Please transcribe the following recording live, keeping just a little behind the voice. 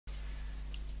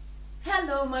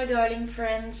Hello my darling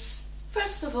friends.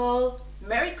 First of all,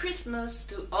 Merry Christmas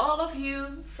to all of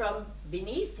you from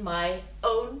beneath my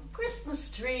own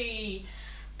Christmas tree.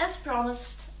 As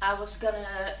promised, I was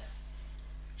gonna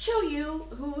show you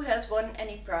who has won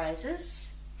any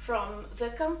prizes from the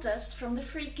contest, from the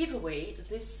free giveaway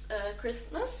this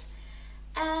Christmas.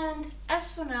 And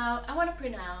as for now, I want to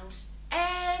pronounce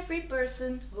every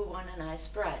person who won a nice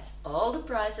prize. All the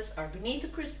prizes are beneath the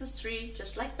Christmas tree,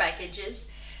 just like packages.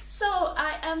 So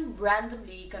I am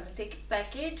randomly gonna take a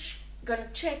package, gonna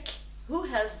check who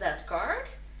has that card,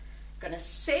 gonna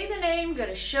say the name,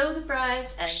 gonna show the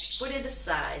prize and put it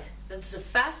aside. That's the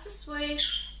fastest way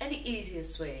and the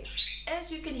easiest way.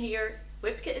 As you can hear,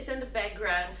 Wipke is in the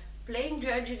background playing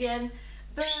judge again,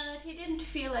 but he didn't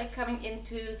feel like coming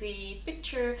into the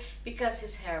picture because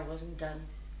his hair wasn't done.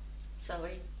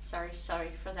 Sorry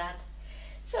for that.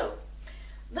 So,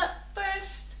 the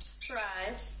first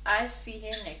prize I see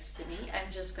here next to me,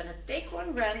 I'm just gonna take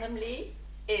one randomly,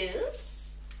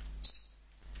 is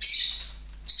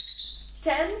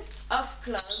 10 of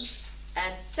clubs,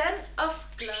 and 10 of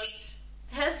clubs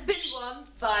has been won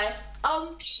by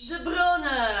Anne de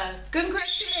Brone.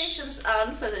 Congratulations,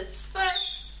 Anne, for this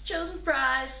first chosen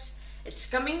prize. It's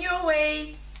coming your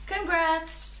way.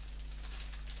 Congrats.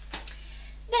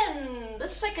 Then the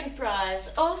second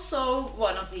prize, also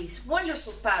one of these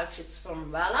wonderful pouches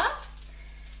from Walla.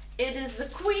 It is the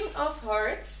Queen of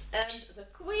Hearts, and the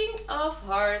Queen of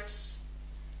Hearts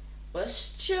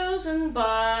was chosen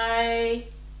by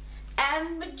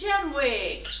Anne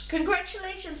McJamwick.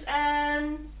 Congratulations,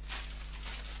 Anne!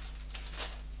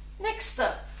 Next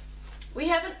up, we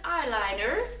have an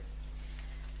eyeliner,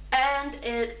 and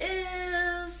it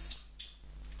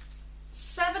is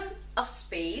 7 of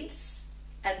spades.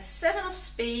 And 7 of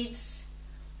spades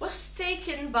was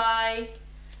taken by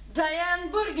Diane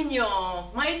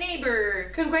Bourguignon, my neighbor.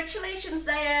 Congratulations,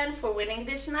 Diane, for winning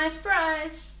this nice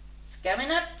prize. It's coming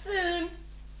up soon.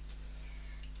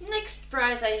 Next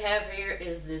prize I have here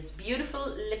is this beautiful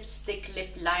lipstick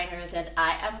lip liner that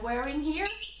I am wearing here.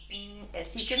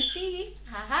 As you can see,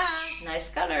 haha,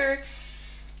 nice color.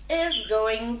 Is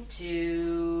going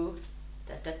to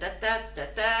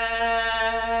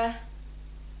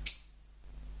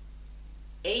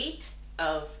 8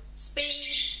 of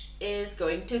spades is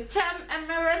going to Tam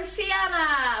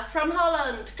Amaranciana from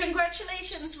Holland.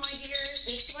 Congratulations, my dear.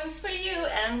 This one's for you,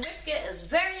 and Wipke is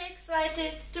very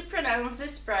excited to pronounce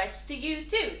this prize to you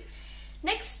too.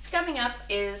 Next coming up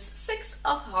is 6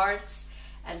 of hearts,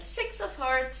 and 6 of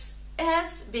hearts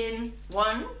has been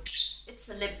won. It's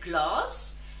a lip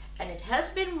gloss, and it has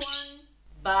been won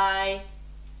by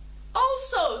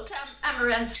also Tam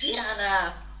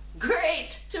Amaranciana.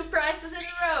 Great! 2 prizes in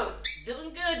a row.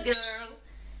 Doing good, girl.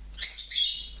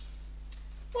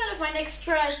 One of my next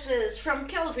prizes from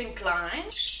Calvin Klein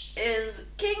is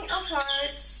King of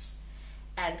Hearts.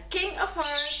 And King of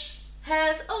Hearts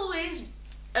has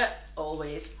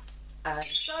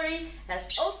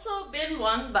has also been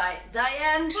won by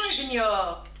Diane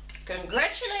Bourguignon.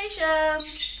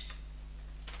 Congratulations!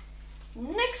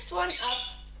 Next one up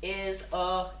is,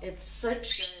 oh, it's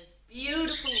such a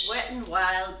beautiful Wet n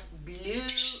Wild blue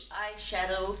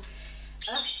eyeshadow.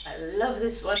 I love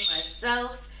this one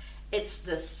myself. It's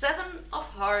the 7 of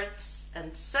hearts,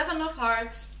 and 7 of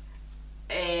hearts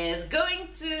is going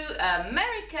to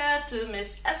America to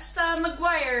Miss Esther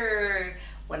McGuire,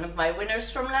 one of my winners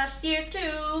from last year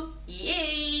too.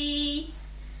 Yay!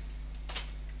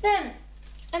 Then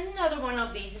another one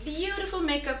of these beautiful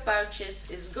makeup pouches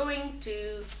is going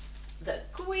to the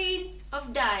Queen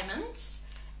of Diamonds.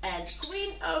 And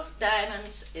Queen of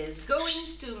Diamonds is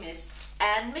going to Miss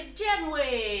Anne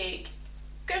McJamwick.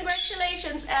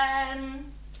 Congratulations,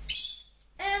 Anne!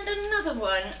 And another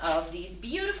one of these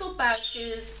beautiful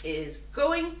pouches is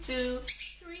going to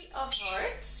 3 of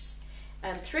Hearts.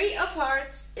 And 3 of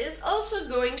Hearts is also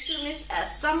going to Miss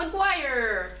Esther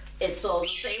McGuire. It's all the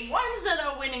same ones that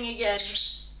are winning again.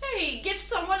 Hey, give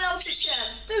someone else a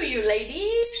chance, do you,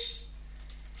 ladies?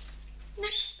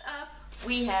 Next up,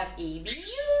 we have a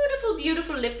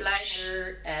beautiful lip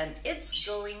liner, and it's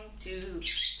going to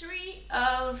 3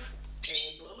 of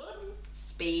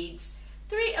spades.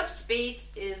 3 of spades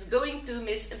is going to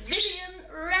Miss Vivian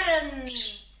Redden.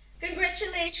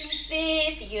 Congratulations,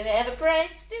 Viv, you have a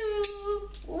prize too.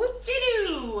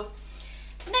 Whoop-de-doo.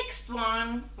 Next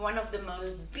one of the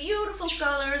most beautiful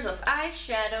colors of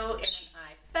eyeshadow in an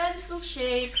eye pencil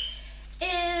shape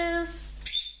is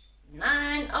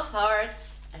 9 of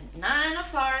hearts. And 9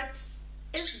 of hearts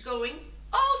is going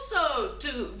also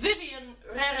to Vivian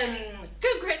Redden.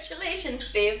 Congratulations,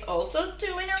 Viv, also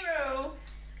 2 in a row.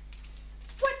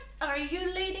 What are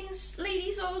you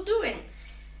ladies all doing?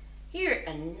 Here,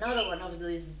 another one of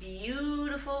those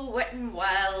beautiful Wet n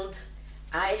Wild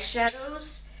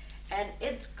eyeshadows, and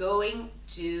it's going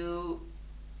to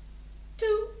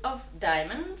 2 of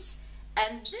Diamonds,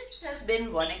 and this has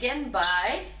been won again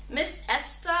by Miss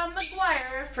Esther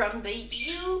McGuire from the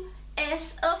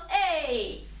US of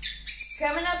A.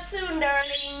 Coming up soon,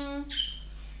 darling.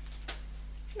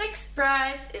 Next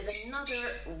prize is another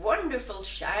wonderful,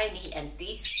 shiny and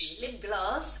tasty lip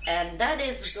gloss, and that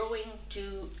is going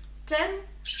to 10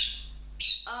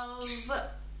 of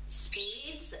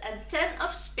Spades, and 10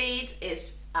 of Spades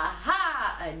is,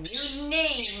 aha, a new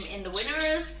name in the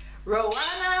winners,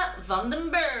 Rowana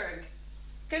Vandenberg.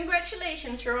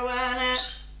 Congratulations, Rowana.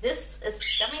 This is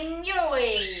coming your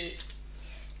way.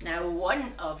 Now,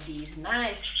 one of these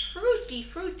nice fruity,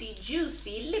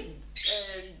 juicy lip,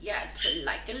 yeah, it's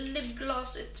like a lip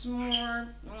gloss. It's more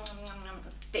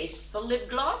tasteful lip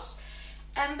gloss.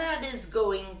 And that is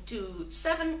going to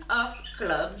 7 of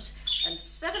Clubs. And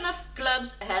 7 of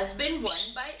Clubs has been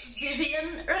won by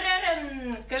Vivian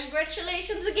Redden.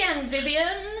 Congratulations again,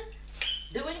 Vivian.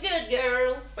 Doing good,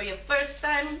 girl, for your first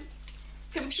time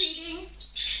competing.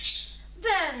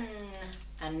 Then,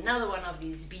 another one of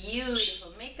these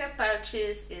beautiful makeup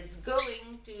pouches is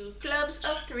going to Clubs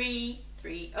of 3.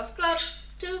 3 of Clubs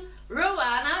to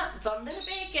Rowana van der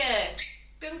Beke.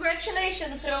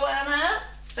 Congratulations, Rowana.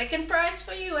 Second prize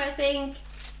for you, I think.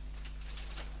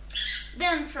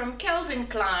 Then from Calvin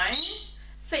Klein,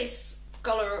 Face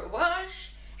Color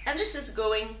Wash. And this is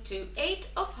going to 8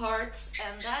 of Hearts.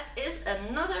 And that is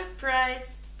another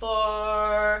prize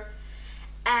for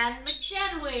Anne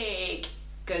McJanwig.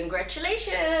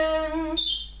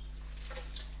 Congratulations!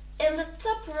 In the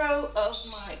top row of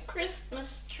my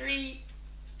Christmas tree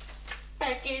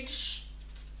package,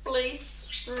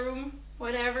 place, room,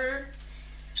 whatever,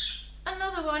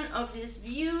 another one of this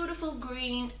beautiful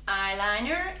green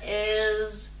eyeliner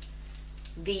is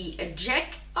the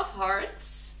Jack of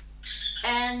Hearts,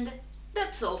 and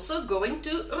that's also going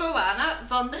to Rowana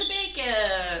van der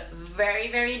Beke. Very,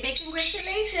 very big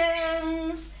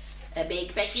congratulations! A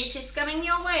big package is coming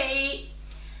your way.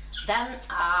 Then,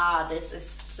 this is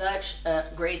such a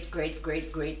great,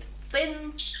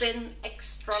 thin,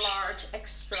 extra large,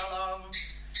 extra long.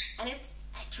 And it's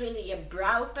actually a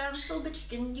brow pencil, but you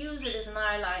can use it as an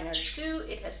eyeliner too.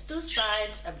 It has 2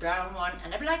 sides, a brown one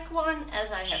and a black one,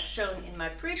 as I have shown in my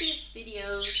previous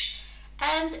videos.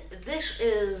 And this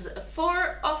is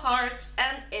 4 of Hearts,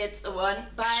 and it's won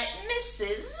by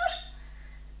Mrs.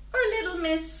 or Little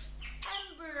Miss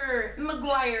Amber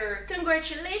McGuire.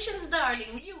 Congratulations,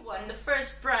 darling. You won the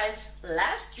first prize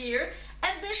last year,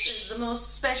 and this is the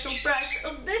most special prize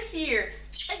of this year.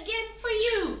 Again for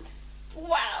you.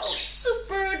 Wow,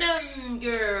 super done,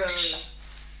 girl.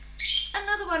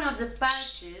 Another one of the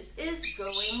pouches is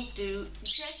going to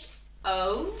Jack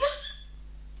of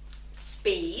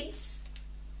Spades,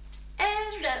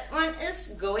 and that one is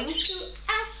going to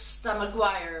Asta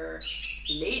McGuire.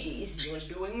 Ladies,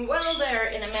 you're doing well there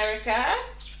in America.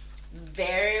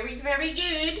 Very, very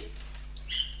good.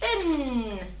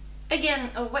 Then,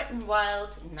 again, a Wet n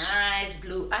Wild nice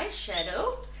blue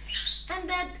eyeshadow. And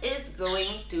that is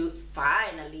going to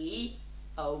finally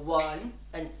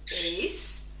an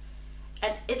ace.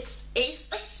 And it's Ace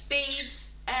of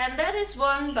Spades. And that is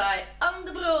won by Anne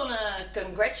de Brone.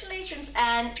 Congratulations,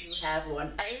 Anne. You have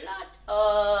won a lot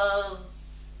of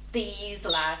these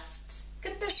last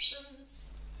contestants.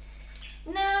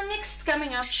 Now, next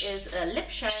coming up is a lip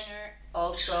shiner,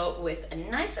 also with a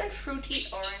nice and fruity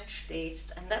orange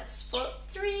taste. And that's for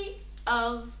 3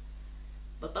 of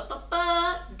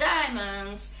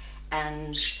Diamonds,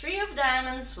 and 3 of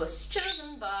Diamonds was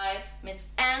chosen by Miss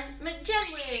Anne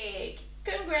McJanwig.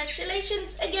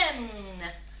 Congratulations again!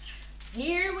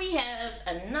 Here we have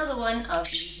another one of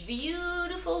these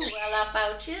beautiful Wella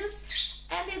pouches,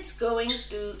 and it's going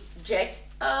to Jack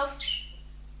of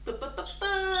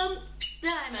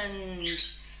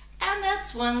Diamonds, and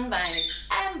that's won by Miss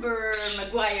Amber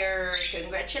McGuire.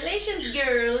 Congratulations,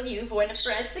 girl! You've won a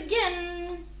prize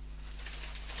again!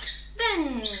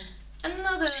 Then,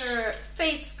 another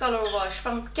face color wash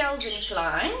from Calvin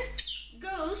Klein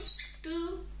goes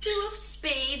to 2 of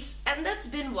Spades, and that's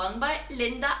been won by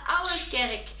Linda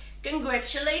Auerkerk.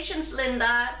 Congratulations,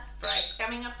 Linda! Prize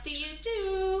coming up to you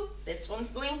too. This one's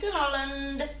going to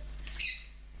Holland.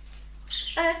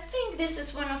 I think this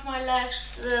is one of my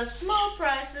last small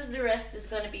prizes. The rest is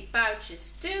going to be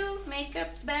pouches too,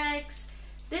 makeup bags.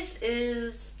 This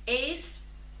is Ace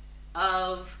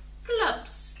of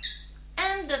Clubs.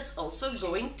 And that's also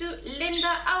going to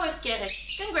Linda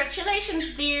Auerkerk.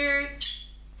 Congratulations, dear!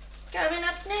 Coming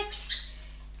up next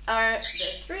are the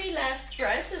 3 last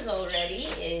prizes already.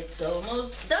 It's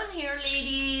almost done here,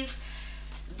 ladies.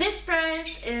 This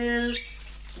prize is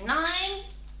 9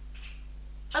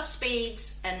 of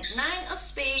spades, and 9 of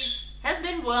spades has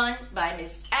been won by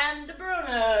Miss Anne de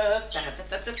Bruyne.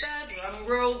 Drum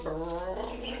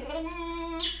roll.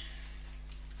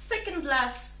 Second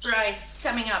last prize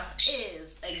coming up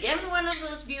is again one of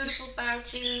those beautiful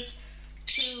pouches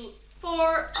to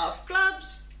 4 of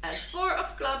clubs, and 4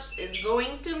 of clubs is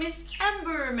going to Miss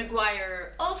Amber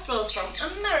McGuire, also from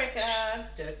America.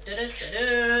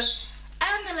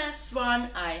 And the last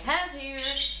one I have here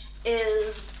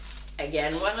is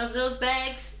again one of those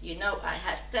bags. You know I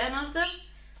had 10 of them.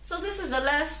 So this is the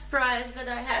last prize that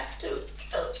I have to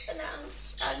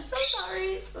announce. I'm so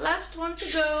sorry. Last one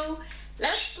to go.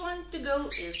 Last one to go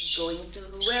is going to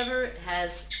whoever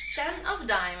has 10 of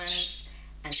diamonds.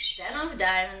 And 10 of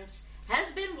diamonds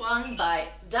has been won by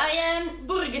Diane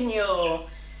Bourguignon.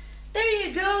 There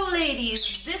you go,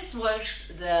 ladies. This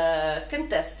was the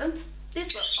contestant.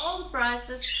 These were all the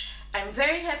prizes. I'm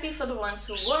very happy for the ones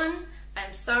who won.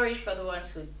 I'm sorry for the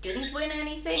ones who didn't win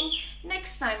anything.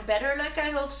 Next time, better luck,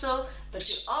 I hope so. But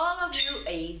to all of you,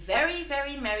 a very,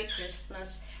 very Merry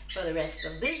Christmas for the rest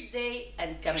of this day,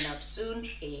 and coming up soon,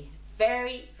 a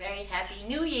very, very Happy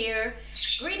New Year.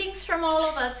 Greetings from all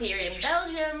of us here in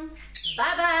Belgium.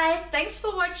 Bye-bye. Thanks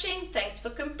for watching, thanks for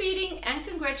competing, and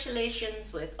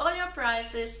congratulations with all your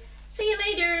prizes. See you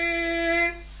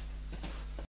later.